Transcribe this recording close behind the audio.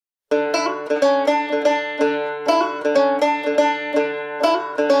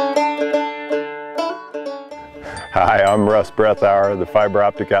Hi, I'm Russ Brethauer, the Fiber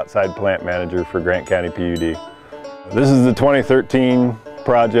Optic Outside Plant Manager for Grant County PUD. This is the 2013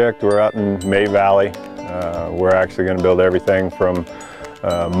 project. We're out in May Valley. We're actually going to build everything from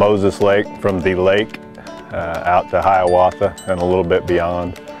Moses Lake, from the lake out to Hiawatha and a little bit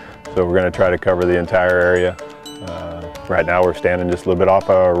beyond. So we're going to try to cover the entire area. Right now we're standing just a little bit off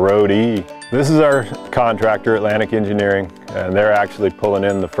of Road E. This is our contractor, Atlantic Engineering, and they're actually pulling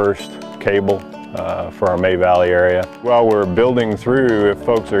in the first cable for our May Valley area. While we're building through, if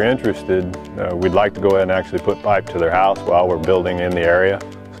folks are interested, we'd like to go ahead and actually put pipe to their house while we're building in the area,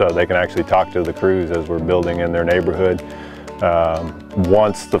 so they can actually talk to the crews as we're building in their neighborhood.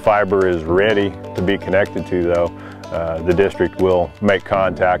 Once the fiber is ready to be connected to, though, the district will make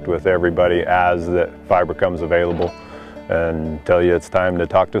contact with everybody as the fiber comes available and tell you it's time to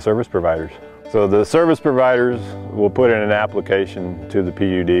talk to service providers. So the service providers will put in an application to the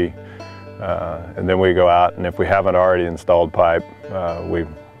PUD, and then we go out, and if we haven't already installed pipe, we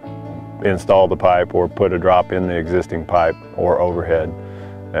install the pipe or put a drop in the existing pipe or overhead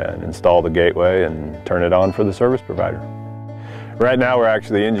and install the gateway and turn it on for the service provider. Right now we're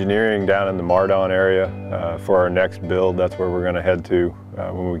actually engineering down in the Mardon area for our next build. That's where we're going to head to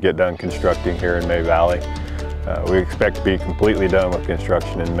when we get done constructing here in May Valley. We expect to be completely done with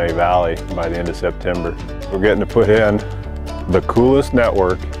construction in May Valley by the end of September. We're getting to put in the coolest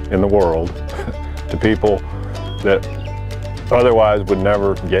network in the world to people that otherwise would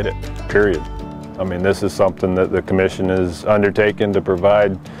never get it, period. I mean, this is something that the Commission has undertaken to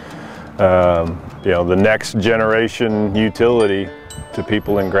provide the next generation utility to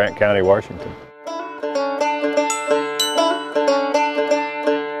people in Grant County, Washington.